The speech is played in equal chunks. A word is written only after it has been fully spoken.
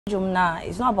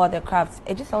It's not about the craft.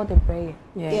 It's just all the prayer.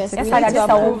 Yes, that's why I just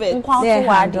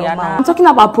I'm talking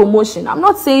about promotion. I'm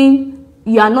not saying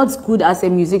you are not good as a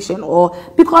musician, or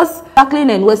because Jacqueline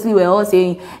and Wesley were all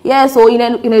saying, yeah, so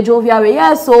in a jovial way,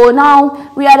 yeah, so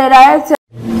now we are the director.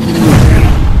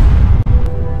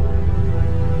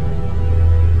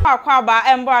 Kwaba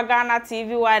Embo Ghana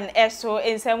TV1 eso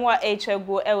ensemwa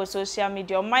echego e social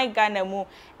media my Ghana mu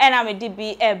ena me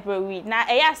DB ebrewi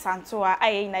na eya Asantewaa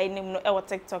aye na enim no e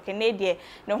TikTok ne de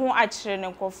ne ho akire ne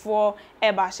nkofo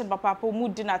e ba hye papa mu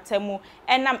di na tamu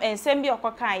enam ensem bi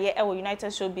okokan ye e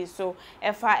United Showbiz so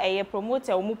e fa eye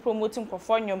promoter wo mu promoting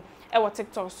nkofo nyom e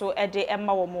TikTok so e de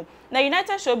emma wo mu na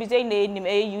United Showbiz e na enim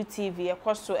UTV e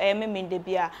koso e memende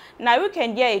bia na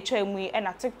weekend ye etwa mu e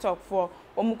na TikTok for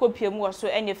omukopiem wo so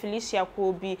enye Felicia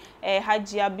Kobi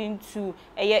Hajia Bintu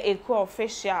Eko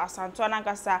official Asantewaa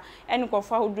nankasa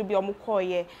enkofo ahodu bi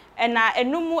omukoye na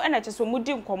enumu na cheso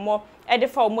mudi nkomo de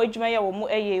fa omu adwuma ye wo mu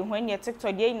hu enye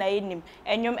TikTok ye na enim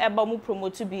enyom eba mu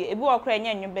promote bi ebi okra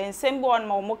enye enyom bensem bi on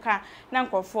ma wo muka na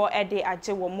nkofo de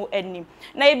age wo mu anim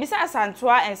na ebisa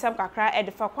Asantewaa ensem kakra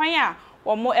de fa kwan a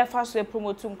womo efa so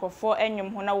promote nkofo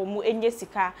enyom ho na womo enye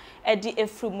sika edi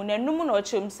efrum na num na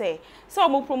ochem se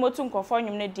womo promote nkofo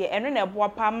enyom ne de eno na eboa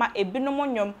pa ma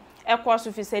ebinom nyom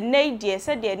ekoso fi se nei de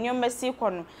se de enyom masi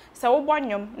kono se wo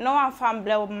bonyom na wanfa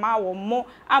mble ma womo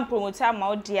am promote ama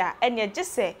odi a enye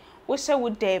gese wo hye wo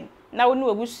dem na woni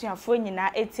wabusuafo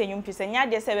nyina eti enyum pise nya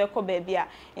de se wekọ baabi a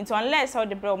into unless how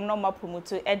the bro no ma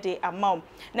promote e de amount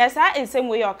na sa ensem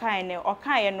we okan ne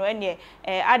okan ye no ene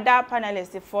other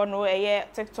panelists for no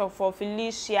TikTok for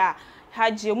Felicia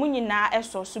Hajie mu nyina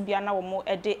eso so bia na wo mo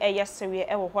de sewe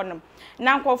wo honum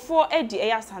na nkofo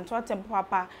edi Asantewaa tempo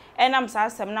papa enam sa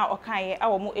asem na okan ye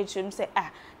wo mo echum se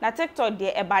na TikTok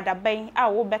de ebadaban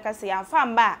wo beka se yamfa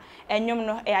mba enyum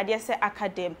no ade se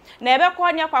academy na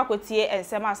ebekọ nya kwakotie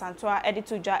ensem Asantewaa edi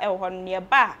tujwa wo honum ne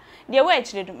ba de we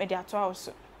echire dum edi ato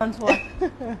awso Asantewaa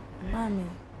mami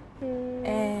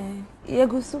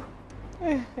yegusu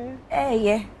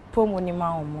yeah promo ni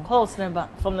ma omo calls number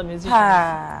from the musician.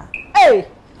 Hey!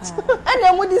 And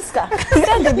then what this guy?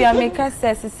 Said the maker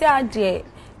says,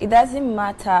 it doesn't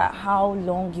matter how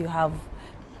long you have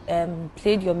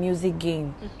played your music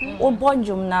game. Oh,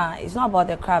 bonjour, nah, it's not about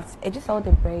the craft. It's just all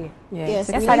the prayer. Yes,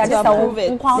 that's why I just approve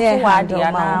it. Board of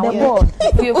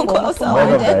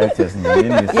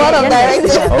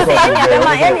directors.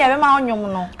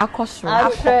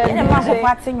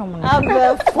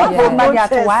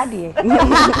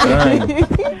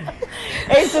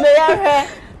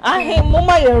 I hate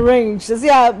mama arrange. See,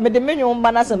 me the menu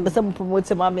man some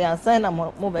promote mommy and sign am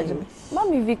mo Benjamin.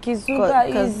 Mommy Vicky Zuga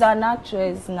is an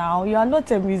actress now. You are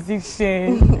not a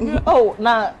musician. Oh,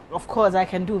 now of course I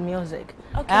can do music.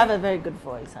 Okay. I have a very good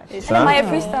voice actually. Am I a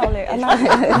freestyler?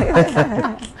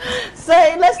 So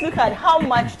let's look at how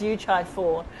much do you charge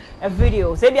for a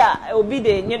video? Say it will be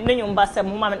the nyumba se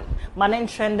man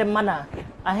trend manner.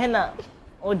 Ahena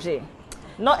OJ.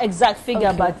 Not exact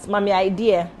figure but mommy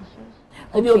idea.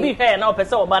 Obi obi hwe na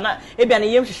opese oba na ebia na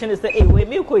yem hwehwe ne say eh we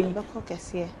me koyi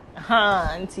kese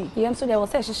auntie yem so there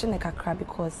was a hwehwe ne kakra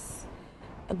because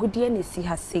a good year ne see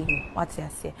her saying what you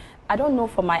say. I don't know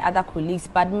for my other colleagues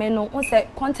but me no on say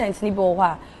content ni be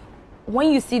wa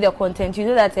when you see the content you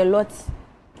know that a lot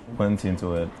went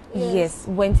into it. Yes,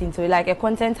 went into it. Like a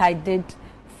content I did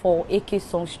for AK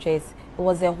Songstress, it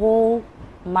was a whole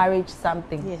marriage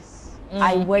something. Yes.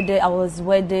 I was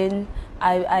wedding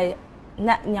I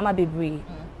not Nyama Baby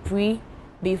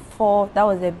before that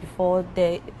was before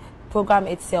the program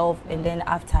itself and then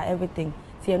after everything.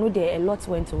 See, I know there a lot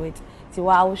went to it. See,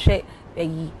 I will share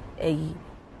a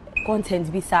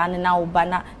content be and now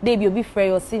bana they be free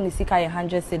or see Nisika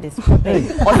 100 cedis.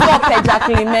 Or so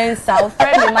Jacqueline Mensa, or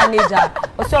friend manager,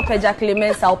 or so Jacqueline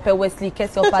Mensa, or Wesley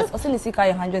Kessel Pass, or see Nisika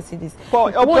 100 cedis.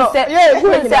 Who say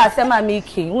I say my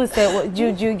making? Who say what do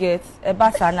you get a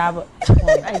basana?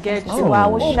 I get you.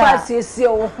 What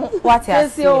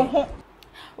you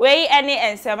we any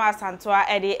ensema Asantewaa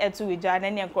edi etu widwa na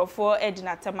ne nkofo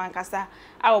edina temankasa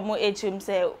awo mo echim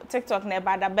se TikTok na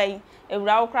bada ban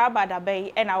ewura okra bada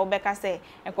ban e na wo beka se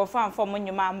nkofo amfo mo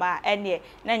nyuma amba ene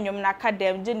na nyum na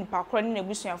kadem je nipa kro ne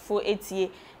busuafo etie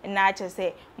na ache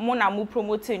se mo na mo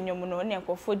promote nyum no ne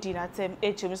nkofo di na tem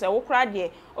echim se wo kra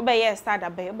de obeye star da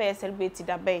ban obeye celebrity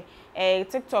da ban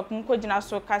TikTok mo kojina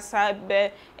so kasa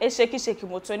be sheki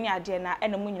moto ni ade na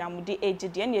ene mo nyina mo di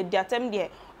ejide ene di atem de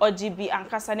OGB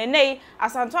ankasa ne nei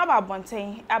Asantewaa ba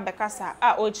bonten abekasa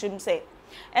a ochim se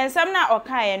ensam na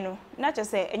okaye no na che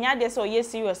se enya de se oye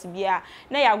serious bia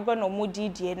na ya gbo no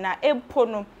modidie na epo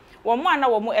no wo mo ana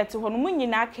wo mo ete ho no mo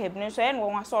nyina ka bi no so ye no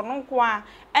wo aso no nko a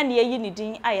ene ye yi ni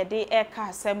din ayede e ka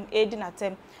asem edi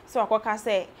natem so akoka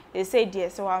say they say dear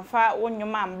so amfa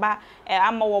wonwoma amba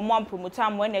ama wo mo ampromote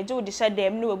am na je wo di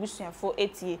shedem ne wabusuafo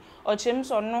etie ochim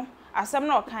so no asem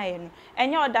na okan ye no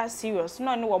enye oda serious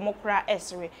no ne wo mo kra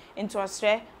esre into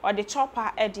osre or the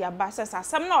chopper e dia bases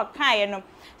asem na okan ye no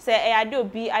say e ade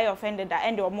obi I offended that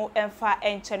and wo mo emfa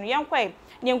enche no yenkwai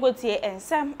nyenkotie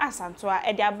ensem Asantewaa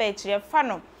e dia ba e kire fa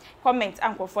no comment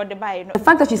anko for the buy no. The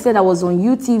fact that she said I was on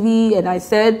UTV and I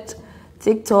said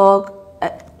TikTok,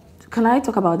 can I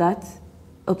talk about that?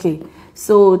 Okay,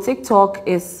 so TikTok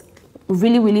is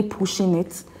really pushing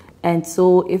it, and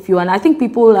so if you, and I think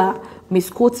people are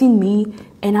misquoting me,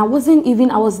 and I was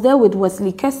there with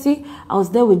Wesley Kessie, I was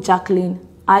there with Jacqueline.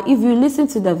 If you listen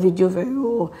to the video very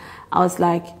well, I was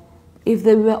like, if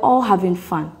they were all having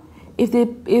fun, if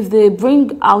they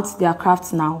bring out their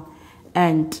crafts now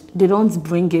and they don't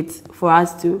bring it for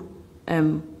us to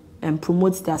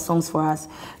promote their songs for us,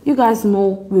 you guys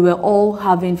know we were all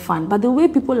having fun. But the way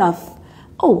people have,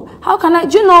 oh, how can I,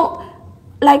 do you know,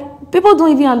 like, people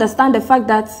don't even understand the fact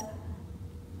that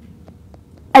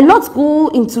a lot go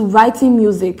into writing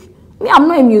music. Me, I'm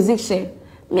not a musician.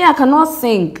 Me, I cannot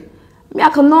sing. Me,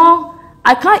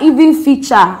 I can't even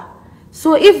feature.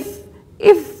 So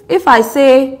if I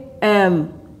say,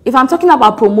 if I'm talking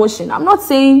about promotion, I'm not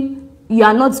saying you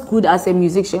are not good as a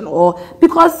musician, or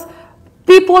because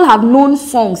people have known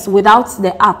songs without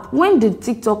the app. When did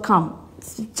TikTok come?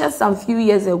 It's just some few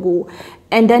years ago.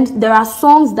 And then there are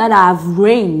songs that have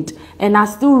reigned and are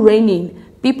still reigning.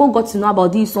 People got to know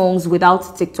about these songs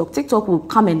without TikTok. TikTok will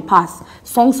come and pass.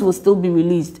 Songs will still be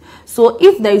released. So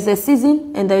if there is a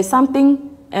season and there is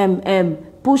something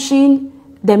pushing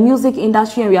the music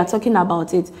industry and we are talking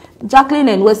about it, Jacqueline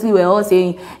and Wesley were all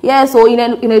saying, yeah, so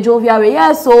in a jovial way,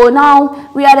 yeah, so now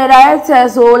we are the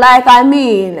directors, so like, I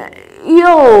mean,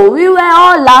 yo, we were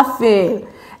all laughing.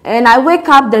 And I wake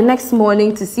up the next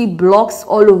morning to see blogs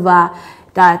all over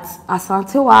that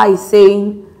Asantewaa is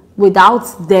saying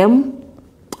without them,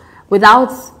 without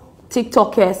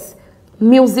TikTokers,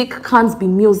 music can't be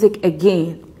music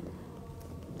again.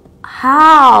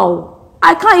 How?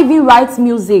 I can't even write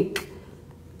music.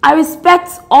 I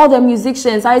respect all the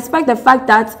musicians. I respect the fact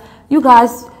that you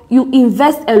guys, you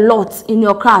invest a lot in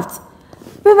your craft.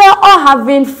 We were all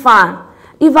having fun.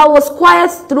 If I was quiet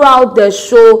throughout the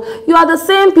show, you are the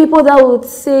same people that would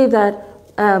say that,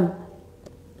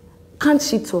 can't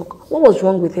she talk? What was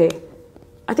wrong with her?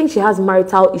 I think she has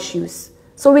marital issues.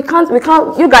 So we can't,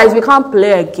 you guys, we can't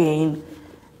play again.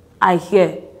 I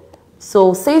hear.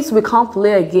 So since we can't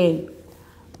play again,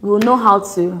 we'll know how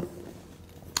to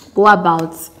go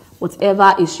about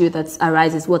whatever issue that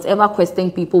arises, whatever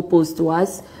question people pose to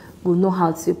us, we'll know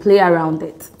how to play around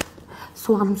it.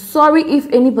 So I'm sorry if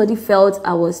anybody felt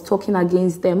I was talking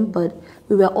against them, but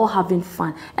we were all having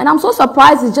fun. And I'm so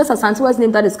surprised it's just Asantewa's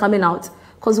name that is coming out,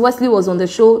 because Wesley was on the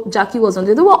show, Jackie was on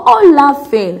there. They were all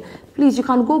laughing. Please, you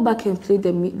can go back and play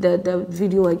the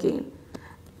video again.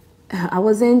 It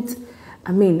wasn't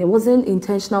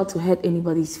intentional to hurt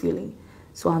anybody's feeling.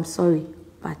 So I'm sorry,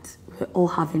 but we're all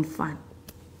having fun.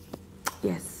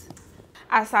 Yes.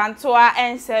 Asantewaa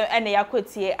and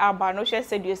yakotie aba no hwe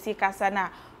said you see kasana.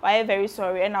 I am very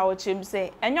sorry and I will chim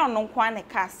say and you no kwa ne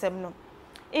kasem no.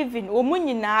 Even omu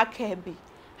nyina aka bi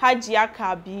haji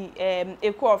aka bi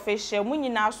eku official mu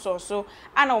nyina so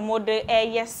ana omo de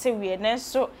eye sewe ne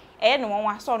so no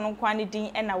won so no kwa ne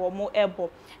din na wo mo ebo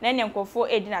na ne nkofo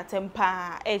edina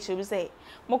tempa chim say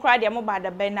mo kra de mo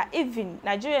bada ben na even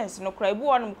Nigerians no kra ebu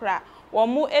wonum kra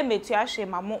womu emetu ahwe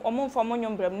mamo omumfo mo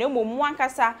nyombrem na emomu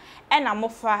ankasa na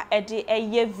mofa ede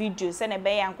eye videos na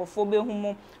be yankofo be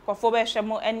humu kofo be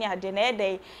hwemo ene ade na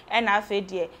ede na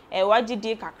afedie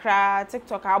wagidi kakra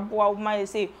TikTok aboa ma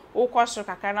say ukosho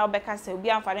kakra na obeka say obi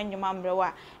amfa ne nyoma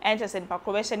mrewa ente se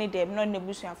pakro be hye ne dem no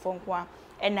nebusuafo nko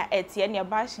a na etie ne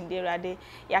ba hinde rade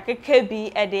yakeke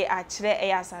bi ede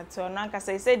akire Asantewaa no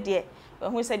ankasa say de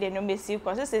who said no mesi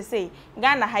because say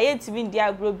Ghana haye tv ndi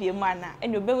agro bi mu ana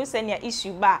ene obehu say ne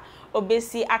issue ba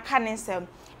obesi aka ne nsem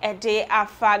ede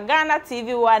afa Ghana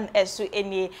TV1 esu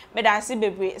enie medanse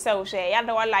bebre say wo share ya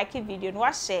da wa like video no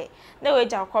wa share na we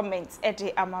ja comment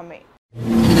ede amame